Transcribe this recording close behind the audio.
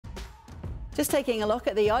Just taking a look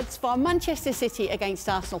at the odds for Manchester City against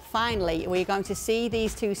Arsenal. Finally, we're going to see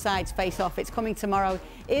these two sides face off. It's coming tomorrow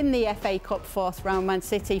in the FA Cup fourth round. Man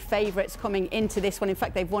City favourites coming into this one. In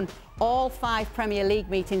fact, they've won all 5 Premier League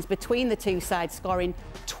meetings between the two sides, scoring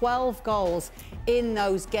 12 goals in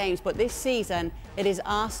those games. But this season, it is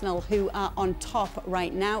Arsenal who are on top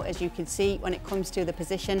right now, as you can see, when it comes to the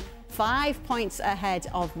position. 5 points ahead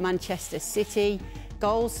of Manchester City.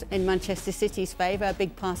 Goals in Manchester City's favour, a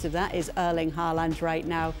big part of that is Erling Haaland right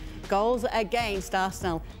now. Goals against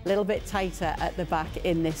Arsenal, a little bit tighter at the back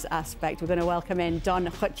in this aspect. We're going to welcome in Don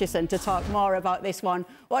Hutchison to talk more about this one.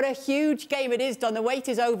 What a huge game it is, Don. The wait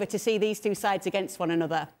is over to see these two sides against one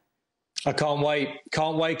another. I can't wait.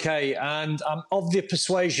 Can't wait, Kay. And I'm of the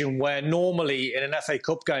persuasion where normally in an FA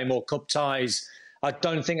Cup game or cup ties, I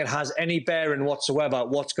don't think it has any bearing whatsoever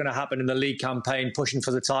what's going to happen in the league campaign pushing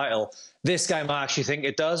for the title. This game, I actually think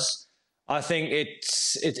it does. I think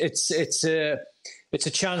it's a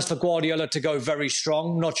chance for Guardiola to go very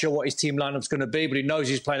strong. Not sure what his team lineup's going to be, but he knows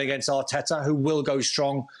he's playing against Arteta, who will go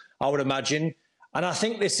strong, I would imagine. And I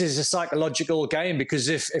think this is a psychological game because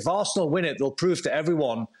if Arsenal win it, they'll prove to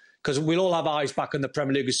everyone, because we'll all have eyes back on the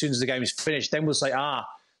Premier League as soon as the game is finished. Then we'll say,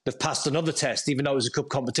 they've passed another test, even though it was a cup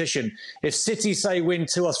competition. If City, say, win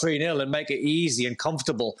 2 or 3-0 and make it easy and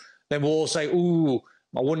comfortable, then we'll all say, ooh,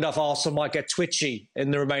 I wonder if Arsenal might get twitchy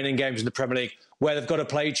in the remaining games in the Premier League, where they've got to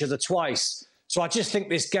play each other twice. So I just think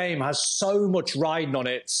this game has so much riding on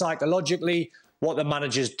it, psychologically, what the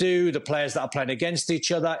managers do, the players that are playing against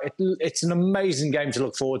each other. It's an amazing game to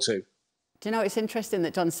look forward to. Do you know, it's interesting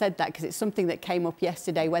that Don said that, because it's something that came up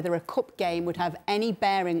yesterday, whether a cup game would have any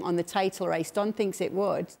bearing on the title race. Don thinks it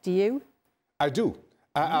would. Do you? I do.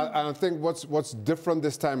 I think what's different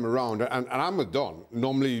this time around, and I'm with Don,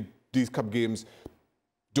 normally these cup games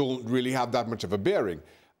don't really have that much of a bearing.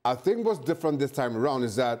 I think what's different this time around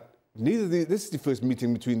is that this is the first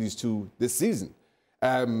meeting between these two this season.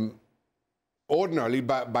 Ordinarily,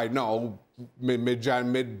 by now, end of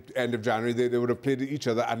January, they would have played each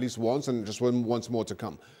other at least once, and just once more to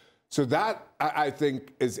come. So that, I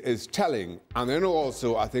think, is telling. And then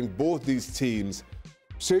also, I think both these teams,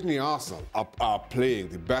 certainly Arsenal, are playing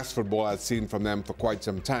the best football I've seen from them for quite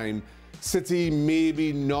some time. City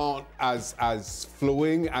maybe not as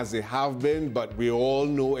flowing as they have been, but we all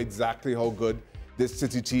know exactly how good this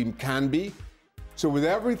City team can be. So with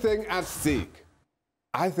everything at stake,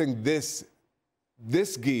 I think this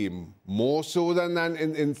game, more so than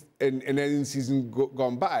in any season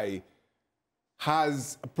gone by,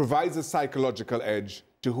 provides a psychological edge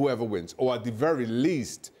to whoever wins, or at the very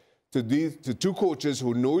least to two coaches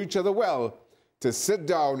who know each other well, to sit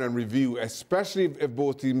down and review, especially if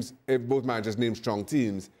both managers name strong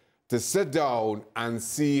teams, to sit down and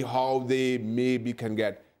see how they maybe can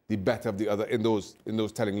get the better of the other in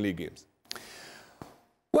those telling league games.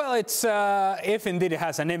 Well, it's if indeed it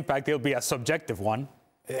has an impact, it'll be a subjective one.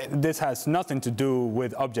 This has nothing to do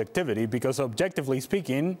with objectivity, because objectively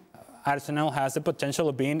speaking, Arsenal has the potential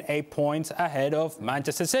of being 8 points ahead of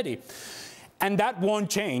Manchester City. And that won't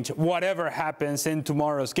change whatever happens in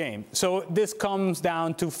tomorrow's game. So this comes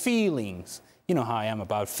down to feelings. You know how I am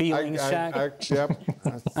about feelings, Shaka. Yep.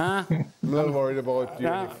 I'm a little worried about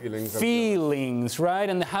your feelings. Feelings, right?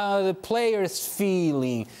 And how the players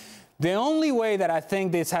feeling. The only way that I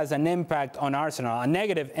think this has an impact on Arsenal, a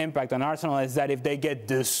negative impact on Arsenal, is that if they get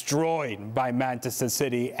destroyed by Manchester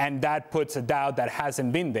City, and that puts a doubt that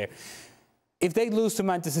hasn't been there. If they lose to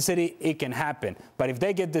Manchester City, it can happen. But if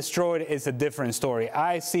they get destroyed, it's a different story.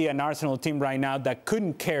 I see an Arsenal team right now that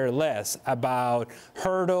couldn't care less about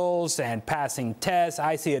hurdles and passing tests.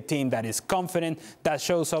 I see a team that is confident, that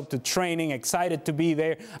shows up to training, excited to be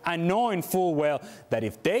there, and knowing full well that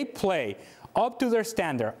if they play up to their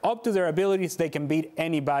standard, up to their abilities, they can beat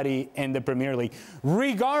anybody in the Premier League,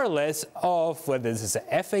 regardless of whether this is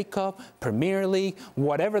a FA Cup, Premier League,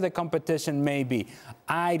 whatever the competition may be.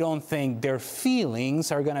 I don't think their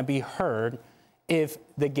feelings are going to be hurt if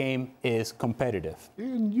the game is competitive.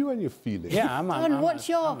 You and your feelings. Yeah, what's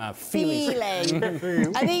your feeling?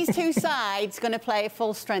 Are these two sides going to play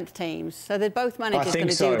full-strength teams? So they're both managers going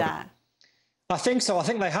to do that? I think so. I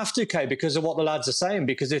think they have to, Kay, because of what the lads are saying,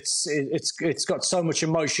 because it's got so much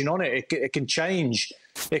emotion on it. It can change.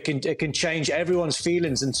 It can change everyone's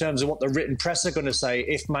feelings in terms of what the written press are going to say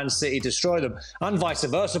if Man City destroy them, and vice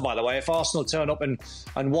versa. By the way, if Arsenal turn up and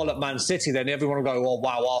wallop Man City, then everyone will go, "Oh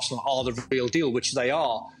wow, Arsenal are the real deal," which they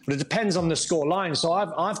are. But it depends on the score line. So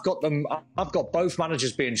I've got both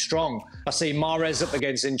managers being strong. I see Mahrez up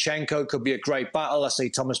against Zinchenko, could be a great battle. I see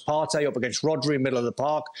Thomas Partey up against Rodri, middle of the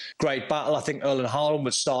park, great battle. I think Erling Haaland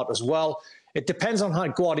would start as well. It depends on how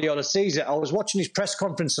Guardiola sees it. I was watching his press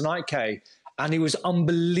conference tonight, Kay, and he was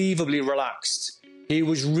unbelievably relaxed. He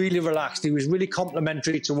was really relaxed. He was really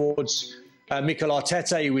complimentary towards Mikel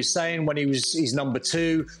Arteta. He was saying when he's number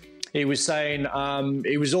 2, he was saying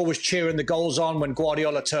he was always cheering the goals on when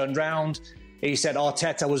Guardiola turned round. He said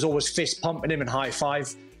Arteta was always fist pumping him and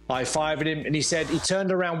high-fiving him. And he said he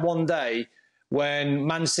turned around one day when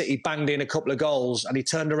Man City banged in a couple of goals, and he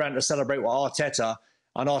turned around to celebrate with Arteta,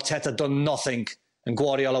 and Arteta done nothing. And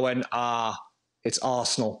Guardiola went, it's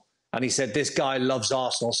Arsenal. And he said, this guy loves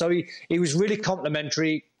Arsenal. So he was really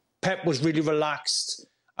complimentary. Pep was really relaxed.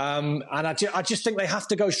 And I just think they have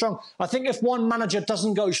to go strong. I think if one manager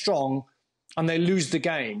doesn't go strong and they lose the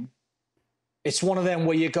game, it's one of them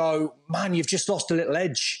where you go, man, you've just lost a little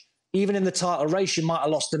edge. Even in the title race, you might have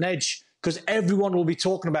lost an edge, because everyone will be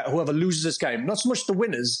talking about whoever loses this game. Not so much the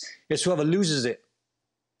winners, it's whoever loses it.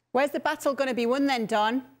 Where's the battle going to be won then,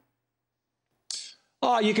 Don?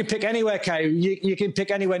 Oh, you can pick anywhere, Kay. You can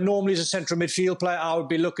pick anywhere. Normally, as a central midfield player, I would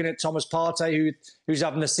be looking at Thomas Partey, who's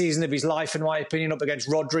having the season of his life, in my opinion, up against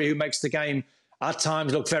Rodri, who makes the game at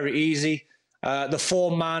times look very easy. The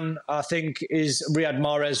form man, I think, is Riyad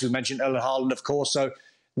Mahrez, who mentioned Erling Haaland, of course. So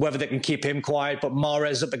whether they can keep him quiet, but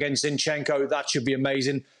Mahrez up against Zinchenko, that should be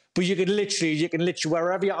amazing. But you can literally,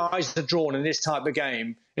 wherever your eyes are drawn in this type of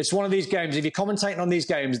game, it's one of these games, if you're commentating on these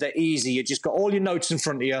games, they're easy. You just got all your notes in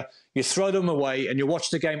front of you, you throw them away, and you watch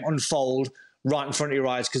the game unfold right in front of your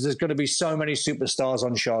eyes, because there's going to be so many superstars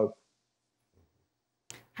on show.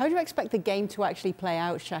 How do you expect the game to actually play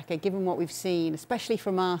out, Shaka, given what we've seen, especially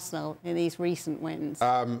from Arsenal in these recent wins?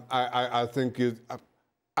 I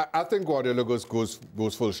think Guardiola goes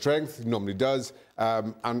full strength. He normally does.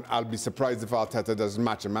 And I'll be surprised if Arteta doesn't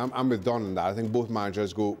match him. I'm with Don on that. I think both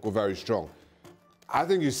managers go very strong. I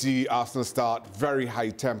think you see Arsenal start very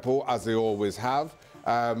high tempo, as they always have,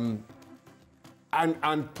 and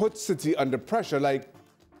put City under pressure like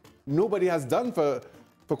nobody has done for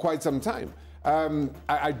quite some time.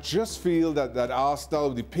 I just feel that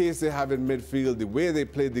Arsenal, the pace they have in midfield, the way they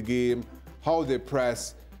play the game, how they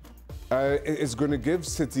press, is going to give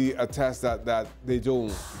City a test that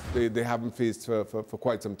they haven't faced for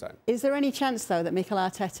quite some time. Is there any chance, though, that Mikel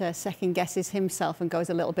Arteta second-guesses himself and goes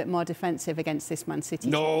a little bit more defensive against this Man City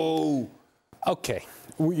team? No. Okay.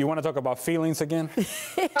 You want to talk about feelings again?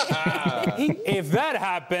 If that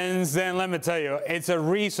happens, then let me tell you, it's a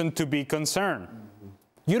reason to be concerned.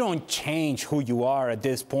 You don't change who you are at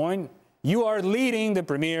this point. You are leading the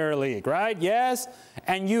Premier League, right? Yes.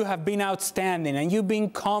 And you have been outstanding and you've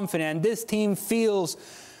been confident. This team feels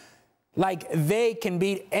like they can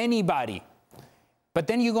beat anybody. But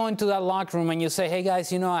then you go into that locker room and you say, hey,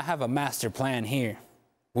 guys, you know, I have a master plan here.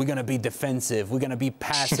 We're going to be defensive. We're going to be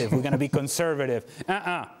passive. We're going to be conservative.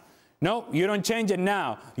 No, you don't change it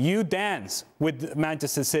now. You dance with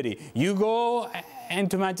Manchester City. You go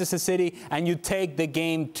into Manchester City and you take the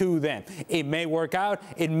game to them. It may work out,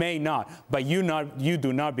 it may not, but you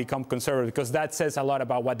do not become conservative, because that says a lot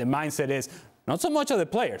about what the mindset is, not so much of the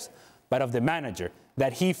players, but of the manager,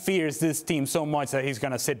 that he fears this team so much that he's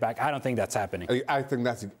going to sit back. I don't think that's happening. I think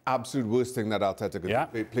that's the absolute worst thing that Arteta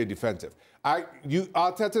could play defensive.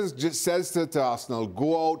 Arteta just says to Arsenal,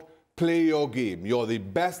 go out, play your game. You're the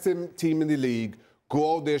best team in the league.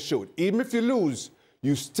 Go out there, show it. Even if you lose,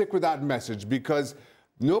 you stick with that message, because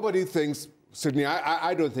nobody thinks, Sydney,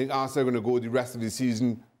 I don't think Arsenal are going to go the rest of the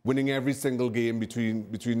season winning every single game between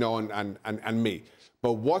now and May.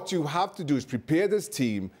 But what you have to do is prepare this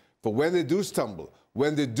team for when they do stumble,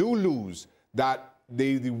 when they do lose, that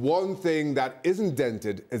the one thing that isn't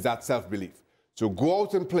dented is that self-belief. So go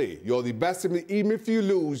out and play. You're the best team. Even if you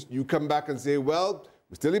lose, you come back and say, well,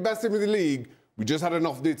 we're still the best team in the league. We just had an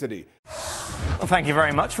off day today. Well, thank you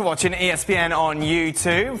very much for watching ESPN on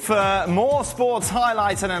YouTube. For more sports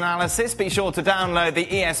highlights and analysis, be sure to download the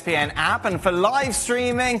ESPN app. And for live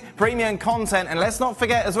streaming, premium content, and let's not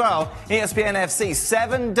forget as well, ESPN FC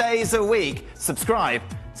 7 days a week. Subscribe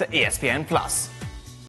to ESPN Plus.